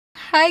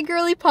Hi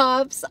girly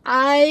pops.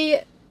 I'm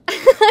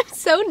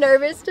so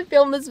nervous to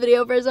film this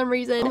video for some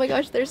reason. Oh my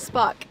gosh, there's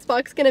Spock.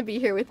 Spock's gonna be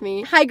here with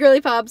me. Hi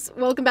girly pops,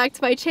 welcome back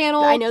to my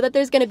channel. I know that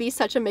there's gonna be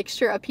such a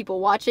mixture of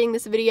people watching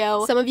this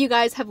video. Some of you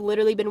guys have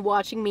literally been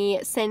watching me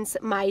since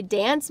my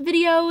dance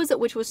videos,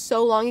 which was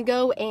so long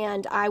ago,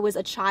 and I was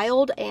a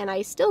child, and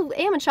I still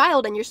am a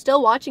child, and you're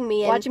still watching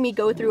me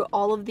go through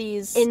all of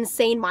these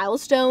insane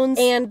milestones.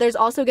 And there's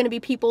also gonna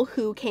be people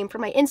who came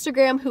from my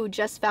Instagram who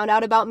just found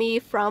out about me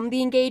from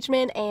the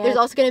engagement, and there's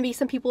also gonna be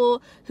some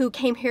people who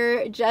came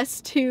here just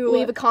to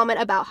leave a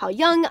comment about how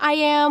young I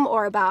am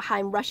or about how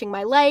I'm rushing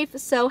my life.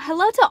 So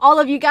hello to all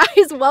of you guys.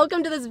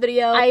 Welcome to this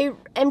video. I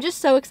am just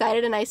so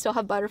excited and I still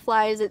have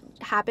butterflies. It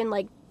happened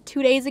like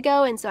 2 days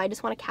ago, and so I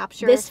just want to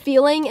capture this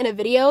feeling in a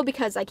video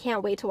because I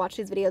can't wait to watch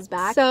these videos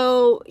back.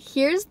 So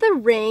here's the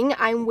ring.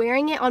 I'm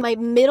wearing it on my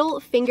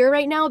middle finger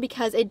right now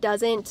because it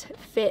doesn't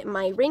fit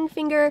my ring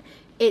finger.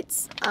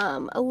 It's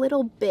a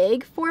little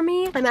big for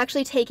me. I'm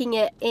actually taking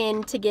it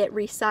in to get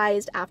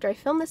resized after I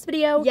film this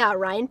video. Yeah,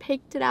 Ryan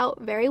picked it out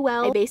very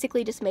well. I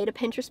basically just made a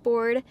Pinterest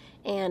board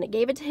and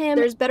gave it to him.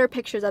 There's better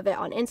pictures of it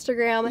on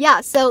Instagram.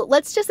 Yeah, so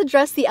let's just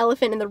address the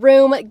elephant in the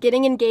room.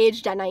 Getting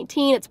engaged at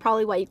 19, it's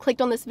probably why you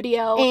clicked on this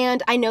video.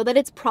 And I know that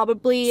it's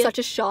probably such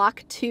a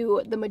shock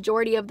to the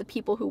majority of the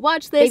people who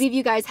watch this. Maybe if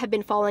you guys have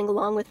been following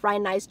along with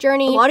Ryan and I's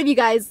journey. A lot of you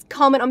guys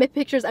comment on my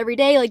pictures every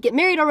day, like get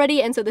married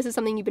already, and so this is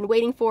something you've been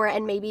waiting for.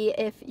 And maybe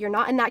if you're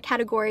not in that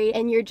category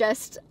and you're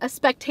just a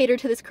spectator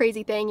to this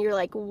crazy thing, you're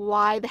like,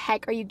 why the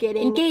heck are you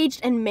getting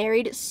engaged and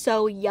married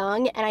so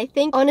young? And I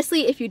think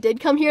honestly, if you did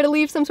come here to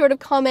leave some sort of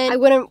comment, I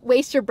wouldn't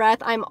waste your breath.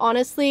 I'm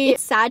honestly,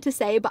 it's sad to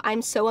say, but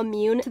I'm so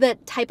immune to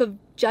that type of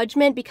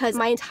judgment because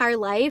my entire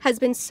life has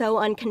been so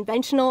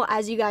unconventional.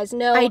 As you guys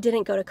know, I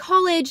didn't go to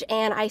college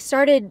and I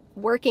started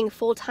working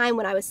full-time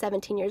when I was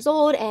 17 years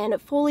old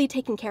and fully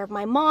taking care of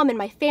my mom and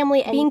my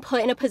family and being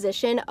put in a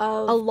position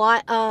of a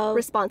lot of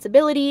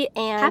responsibility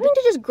and having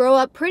to just grow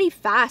up pretty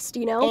fast,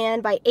 you know?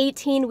 And by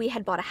 18, we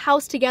had bought a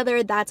house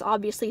together. That's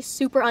obviously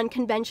super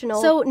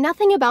unconventional. So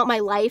nothing about my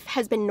life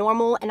has been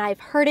normal, and I've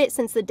heard it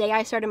since the day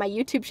I started my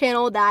YouTube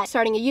channel that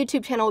starting a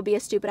YouTube channel would be a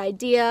stupid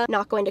idea,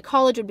 not going to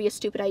college would be a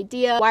stupid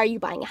idea, why are you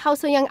buying a house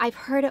so young? I've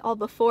heard it all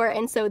before,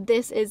 and so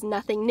this is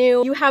nothing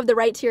new. You have the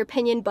right to your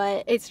opinion,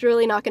 but it's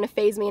really not going to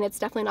faze me, and it's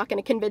definitely not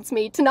going to convince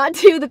me to not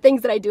do the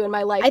things that I do in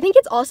my life. I think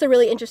it's also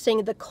really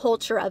interesting the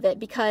culture of it,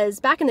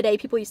 because back in the day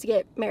people used to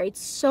get married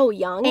so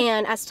young,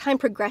 and as time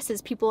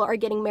progresses people are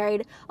getting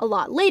married a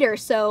lot later.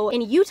 So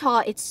in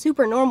Utah it's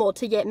super normal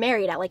to get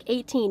married at like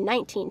 18,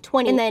 19,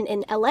 20, and then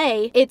in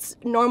LA it's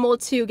normal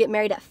to get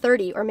married at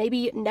 30 or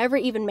maybe never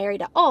even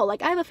married at all.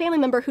 Like I have a family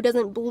member who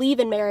doesn't believe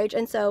in marriage,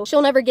 and so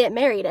she'll never get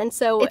married, and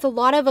so it's a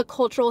lot of a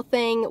cultural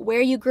thing,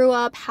 where you grew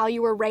up, how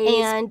you were raised,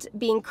 and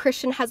being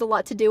Christian has a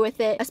lot to do with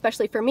it,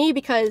 especially for me,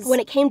 because when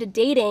it came to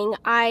dating,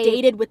 I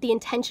dated with the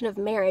intention of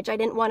marriage. I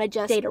didn't want to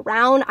just date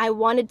around. I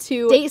wanted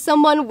to date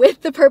someone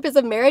with the purpose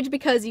of marriage,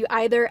 because you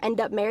either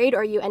end up married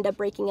or you end up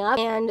breaking up.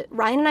 And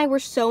Ryan and I were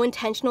so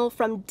intentional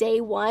from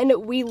day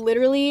one. We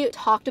literally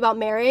talked about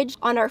marriage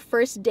on our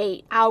first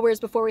date hours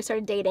before we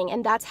started dating,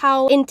 and that's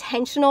how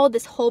intentional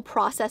this whole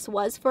process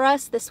was for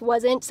us. This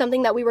wasn't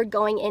something that we were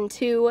going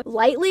into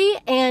lightly.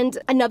 And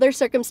another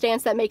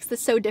circumstance that makes this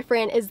so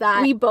different is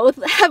that we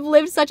both have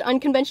lived such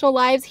unconventional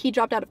lives. He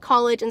dropped out of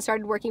college and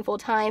started working full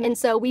time, and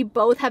so we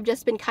both have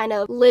just been kind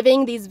of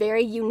living these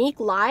very unique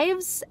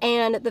lives,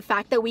 and the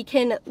fact that we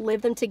can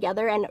live them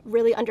together and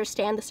really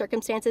understand the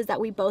circumstances that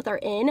we both are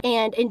in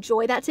and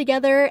enjoy that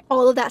together,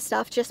 all of that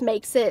stuff just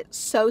makes it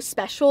so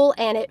special,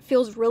 and it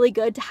feels really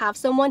good to have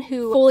someone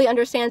who fully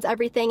understands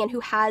everything and who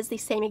has the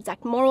same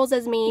exact morals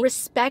as me,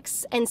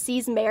 respects and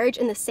sees marriage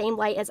in the same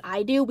light as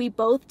I do. We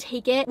both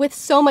take it with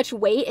so much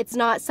weight. It's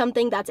not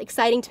something that's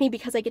exciting to me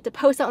because I get to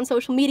post out on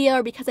social media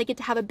or because I get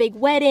to have a big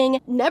wedding.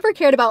 Never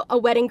cared about a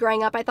wedding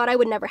growing up. I thought I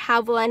would never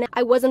have one.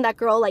 I wasn't that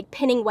girl like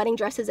pinning wedding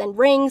dresses and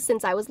rings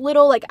since I was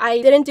little. Like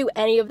I didn't do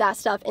any of that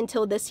stuff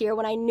until this year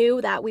when I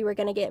knew that we were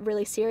gonna get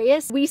really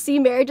serious. We see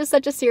marriage as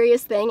such a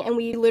serious thing, and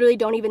we literally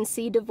don't even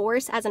see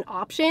divorce as an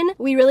option.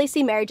 We really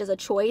see marriage as a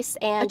choice,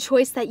 and a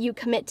choice that you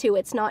commit to.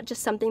 It's not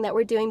just something that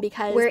we're doing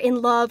because we're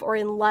in love or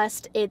in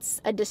lust.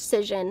 It's a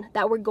decision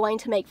that we're going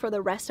to make for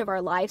the rest of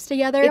our lives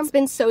together. It's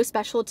been so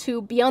special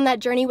to be on that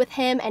journey with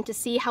him and to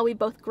see how we've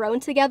both grown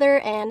together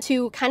and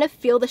to kind of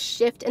feel the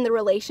shift in the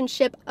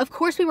relationship. Of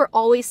course, we were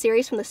always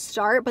serious from the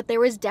start, but there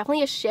was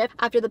definitely a shift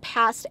after the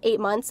past 8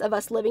 months of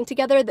us living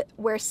together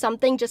where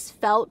something just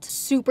felt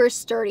super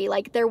sturdy.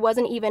 Like there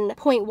wasn't even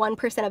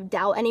 0.1% of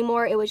doubt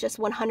anymore. It was just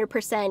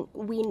 100%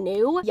 we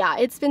knew. Yeah,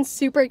 it's been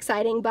super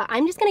exciting, but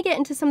I'm just gonna get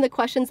into some of the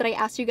questions that I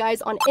asked you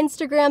guys on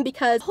Instagram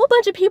because a whole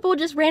bunch of people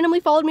just randomly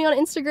followed me on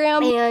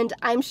Instagram, and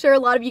I'm sure a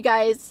lot of you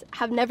guys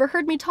have never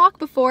heard me talk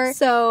before,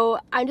 so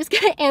I'm just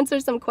gonna answer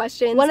some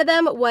questions. One of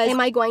them was, am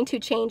I going to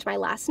change my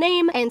last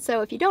name? And so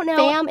if you don't know,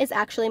 Pham is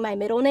actually my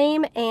middle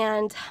name,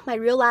 and my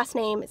real last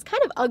name is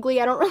kind of ugly.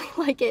 I don't really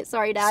like it,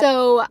 sorry Dad.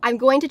 So I'm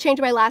going to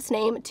change my last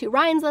name to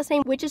Ryan's last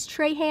name, which is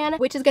Trahan,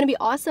 which is gonna be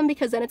awesome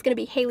because then it's gonna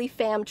be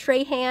haleypham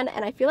Trahan,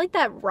 and I feel like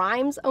that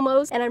rhymes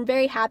almost, and I'm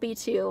very happy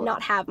to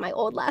not have my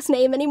old last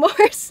name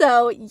anymore.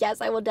 So yes,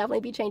 I will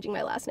definitely be changing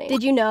my last name.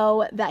 Did you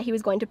know that he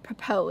was going to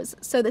propose?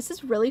 So this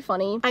is really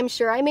funny. I'm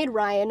sure I made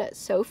Ryan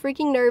so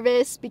freaking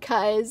nervous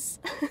because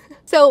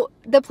so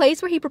the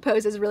place where he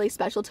proposed is really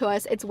special to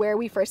us. It's where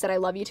we first said I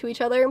love you to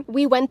each other.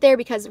 We went there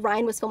because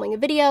Ryan was filming a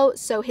video,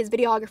 so his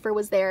videographer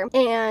was there,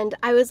 and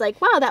I was like,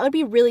 wow, that would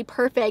be really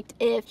perfect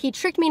if he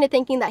tricked me into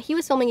thinking that he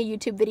was filming a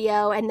YouTube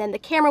video and then the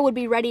camera would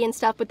be ready and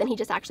stuff, but then he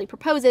just actually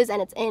proposes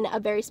and it's in a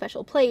very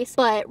special place.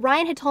 But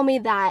Ryan had told me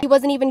that he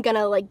wasn't even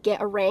gonna like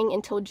get a ring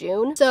until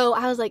June. So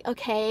I was like,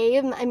 okay,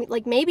 I mean,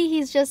 like maybe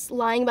he's just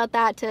lying about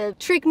that to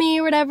trick me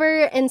or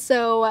whatever. And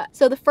so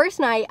the first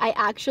night I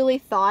actually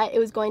thought it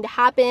was going to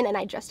happen, and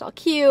I dressed all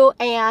cute,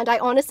 and I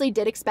honestly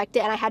did expect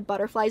it, and I had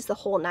butterflies the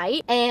whole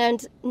night,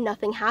 and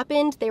nothing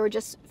happened. They were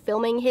just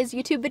filming his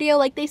YouTube video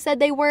like they said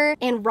they were,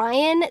 and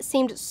Ryan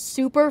seemed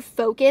super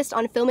focused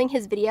on filming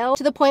his video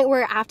to the point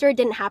where after it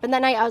didn't happen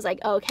that night, I was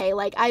like, okay,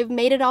 like I've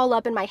made it all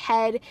up in my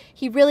head.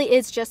 He really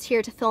is just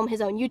here to film his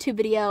own YouTube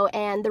video,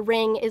 and the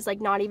ring is like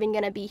not even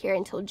gonna be here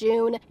until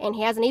June, and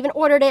he hasn't even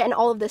ordered it and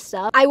all of this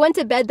stuff. I went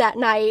to bed that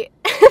night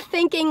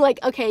thinking like,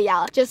 okay,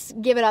 yeah, just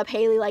give it up,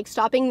 Haley, like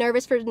stop being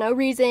nervous for no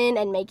reason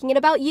and making it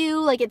about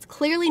you. Like it's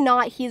clearly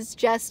not. He's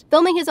just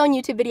filming his own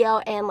YouTube video,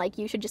 and like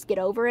you should just get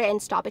over it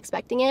and stop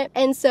expecting it.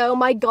 And so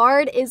my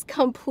guard is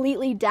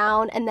completely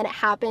down, and then it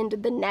happened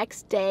the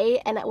next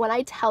day, and when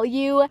I tell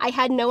you I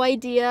had no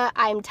idea,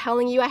 I'm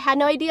telling you I had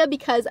no idea,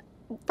 because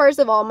first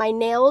of all, my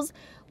nails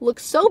look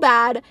so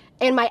bad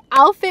and my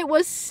outfit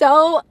was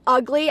so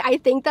ugly. I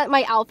think that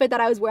my outfit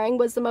that I was wearing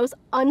was the most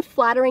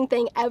unflattering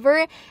thing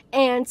ever,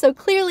 and so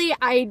clearly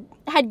I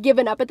had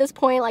given up at this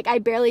point. Like I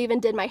barely even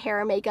did my hair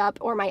or makeup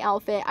or my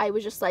outfit. I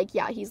was just like,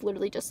 yeah, he's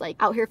literally just like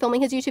out here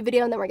filming his YouTube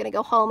video, and then we're gonna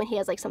go home and he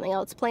has like something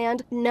else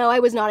planned. No, I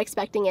was not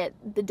expecting it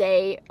the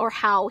day or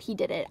how he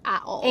did it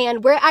at all.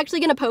 And we're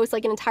actually gonna post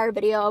like an entire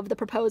video of the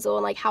proposal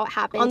and like how it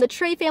happened on the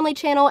Trey family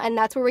channel, and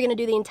that's where we're gonna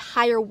do the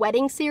entire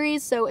wedding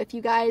series. So if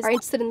you guys are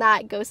interested in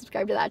that, go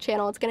subscribe to that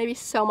channel. It's gonna be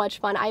so much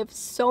fun. I have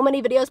so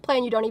many videos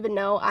planned, you don't even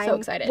know. I'm so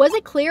excited. Was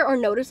it clear or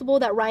noticeable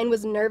that Ryan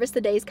was nervous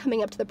the days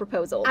coming up to the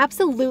proposal?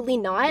 Absolutely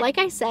not. Like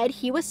I said,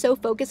 he was so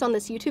focused on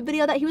this YouTube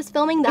video that he was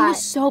filming that it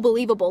was so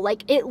believable.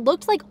 Like it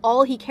looked like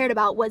all he cared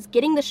about was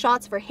getting the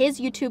shots for his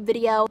YouTube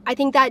video. I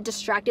think that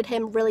distracted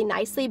him really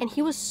nicely, and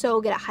he was so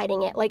good at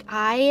hiding it. Like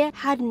I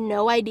had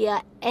no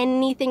idea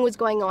anything was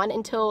going on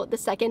until the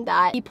second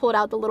that he pulled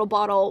out the little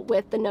bottle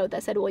with the note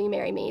that said, will you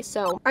marry me?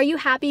 So are you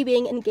happy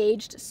being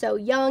engaged so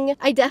young?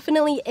 I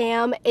definitely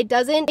am. It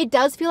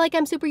does feel like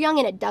I'm super young,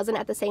 and it doesn't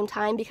at the same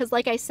time, because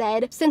like I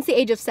said, since the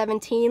age of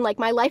 17, like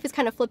my life is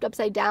kind of flipped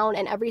upside down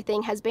and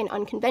everything has been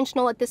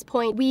unconventional at this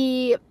point.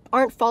 We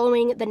aren't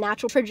following the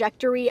natural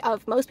trajectory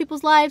of most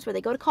people's lives, where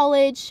they go to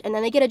college and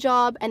then they get a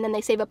job and then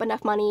they save up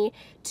enough money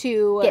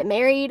to get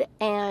married,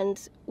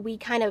 and we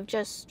kind of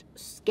just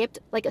skipped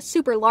like a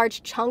super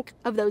large chunk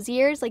of those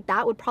years. Like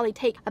that would probably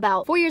take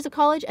about 4 years of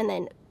college and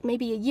then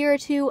maybe a year or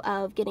two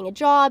of getting a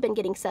job and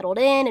getting settled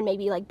in and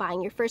maybe like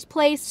buying your first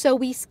place. So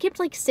we skipped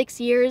like 6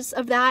 years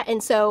of that,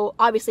 and so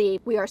obviously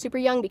we are super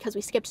young because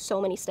we skipped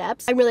so many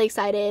steps. I'm really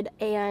excited,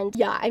 and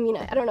yeah, I mean,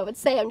 I don't know what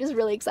to say. I'm just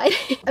really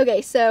excited.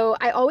 Okay, so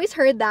I always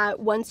heard that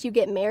once you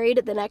get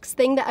married, the next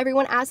thing that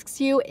everyone asks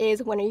you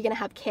is, when are you gonna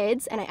have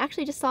kids? And I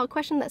actually just saw a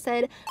question that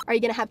said, are you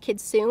gonna have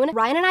kids soon?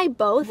 Ryan and I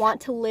both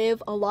want to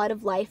live a lot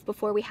of life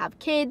before we have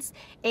kids,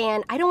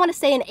 and I don't want to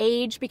say an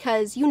age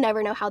because you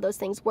never know how those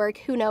things work.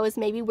 Who knows,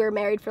 maybe we're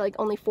married for like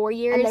only 4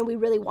 years and then we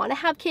really want to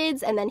have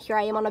kids, and then here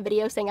I am on a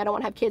video saying I don't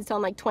want to have kids till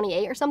I'm like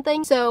 28 or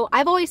something. So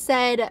I've always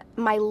said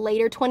my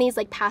later 20s,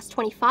 like past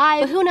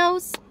 25, but who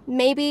knows?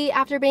 Maybe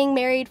after being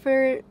married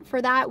for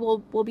that,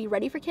 we'll be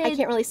ready for kids. I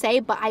can't really say,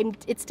 but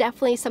it's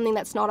definitely something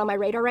that's not on my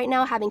radar right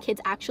now. Having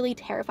kids actually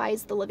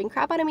terrifies the living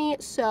crap out of me.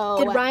 So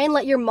did Ryan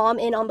let your mom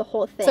in on the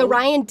whole thing? So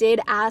Ryan did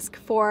ask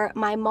for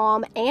my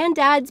mom and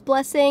dad's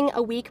blessing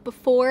a week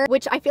before,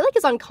 which I feel like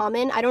is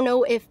uncommon. I don't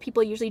know if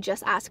people usually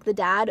just ask the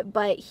dad,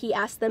 but he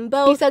asked them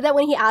both. He said that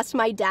when he asked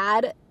my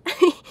dad,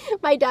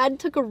 my dad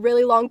took a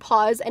really long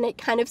pause and it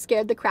kind of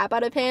scared the crap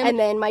out of him, and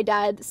then my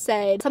dad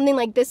said something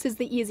like, this is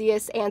the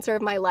easiest answer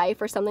of my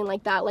life, or something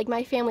like that. Like,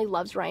 my family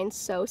loves Ryan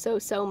so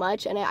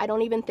much, and I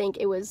don't even think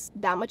it was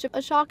that much of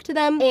a shock to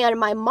them. And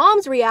my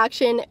mom's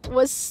reaction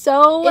was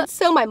it's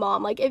so my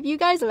mom. Like, if you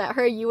guys met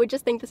her, you would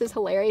just think this is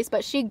hilarious,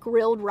 but she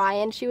grilled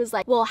Ryan. She was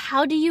like, well,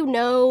 how do you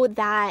know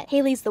that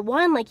Haley's the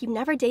one? Like, you've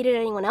never dated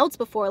anyone else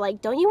before.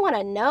 Like, don't you want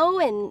to know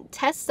and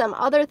test some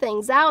other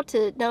things out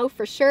to know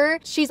for sure?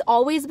 She's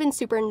always always been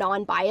super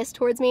non-biased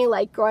towards me.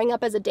 Like growing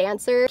up as a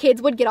dancer,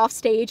 kids would get off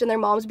stage and their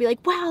moms would be like,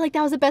 wow, like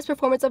that was the best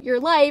performance of your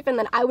life. And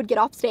then I would get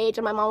off stage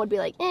and my mom would be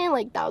like,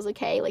 like that was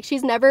okay. Like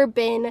she's never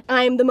been,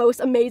 I'm the most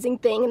amazing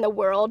thing in the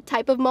world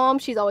type of mom.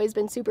 She's always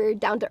been super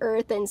down to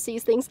earth and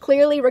sees things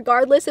clearly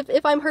regardless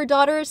if I'm her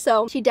daughter.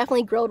 So she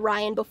definitely grilled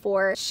Ryan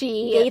before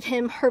she gave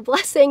him her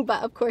blessing,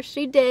 but of course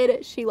she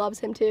did. She loves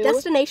him too.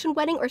 Destination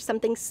wedding or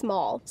something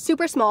small?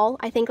 Super small,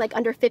 I think like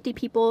under 50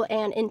 people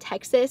and in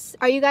Texas.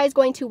 Are you guys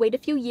going to wait a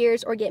few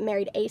years or get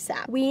married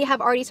ASAP? We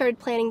have already started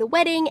planning the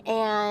wedding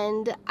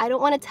and I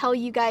don't want to tell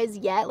you guys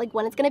yet like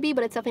when it's gonna be,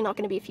 but it's definitely not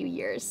gonna be a few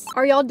years.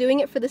 Are y'all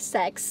doing it for the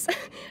sex?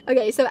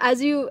 Okay, so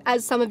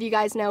as some of you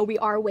guys know, we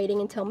are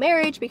waiting until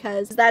marriage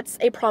because that's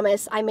a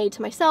promise I made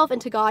to myself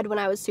and to God when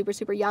I was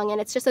super young, and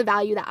it's just a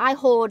value that I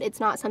hold. It's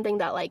not something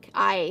that like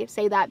I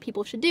say that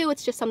people should do.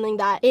 It's just something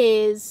that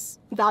is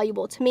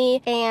valuable to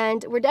me,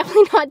 and we're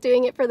definitely not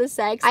doing it for the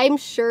sex. I'm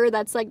sure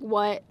that's like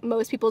what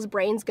most people's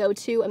brains go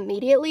to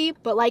immediately,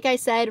 but like I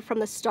said from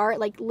the start,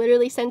 like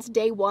literally since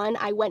day one,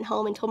 I went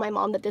home and told my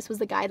mom that this was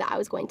the guy that I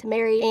was going to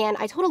marry, and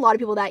I told a lot of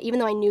people that even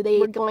though I knew they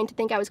were going to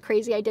think I was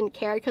crazy, I didn't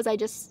care because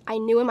I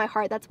knew in my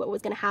heart that's what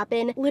was going to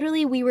happen.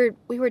 Literally, we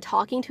were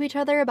talking to each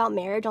other about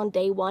marriage on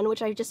day one,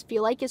 which I just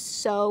feel like is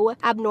so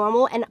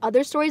abnormal, and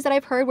other stories that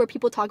I've heard where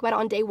people talk about it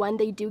on day one,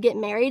 they do get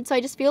married. So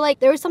I just feel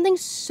like there was something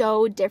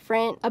so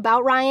different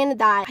about Ryan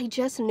that I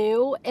just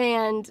knew,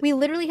 and we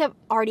literally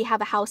already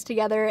have a house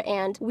together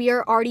and we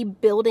are already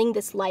building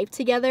this life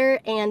together,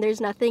 and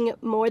there's nothing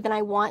more than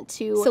I want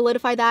to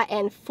solidify that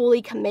and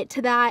fully commit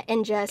to that,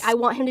 and just I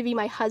want him to be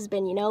my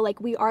husband, you know,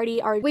 like we've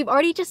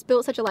already just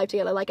built such a life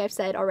together, like I've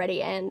said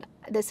already, and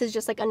this is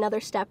just like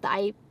another step that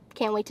I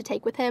can't wait to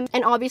take with him.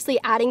 And obviously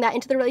adding that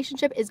into the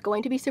relationship is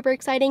going to be super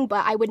exciting,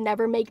 but I would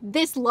never make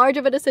this large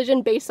of a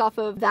decision based off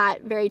of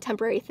that very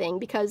temporary thing,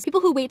 because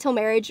people who wait till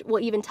marriage will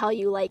even tell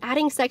you like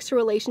adding sex to a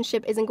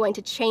relationship isn't going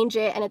to change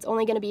it, and it's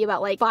only going to be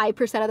about like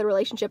 5% of the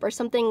relationship or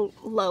something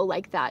low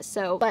like that.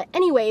 So, but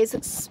anyways,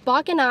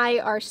 Spock and I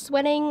are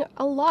sweating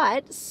a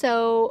lot,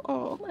 so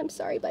oh, I'm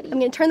sorry buddy. I'm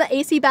gonna turn the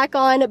AC back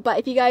on, but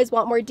if you guys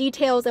want more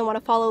details and want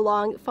to follow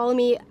along, follow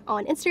me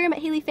on Instagram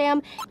at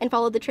haleypham and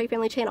follow the Trey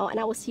family channel, and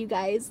I will see you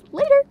guys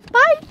later.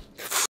 Bye!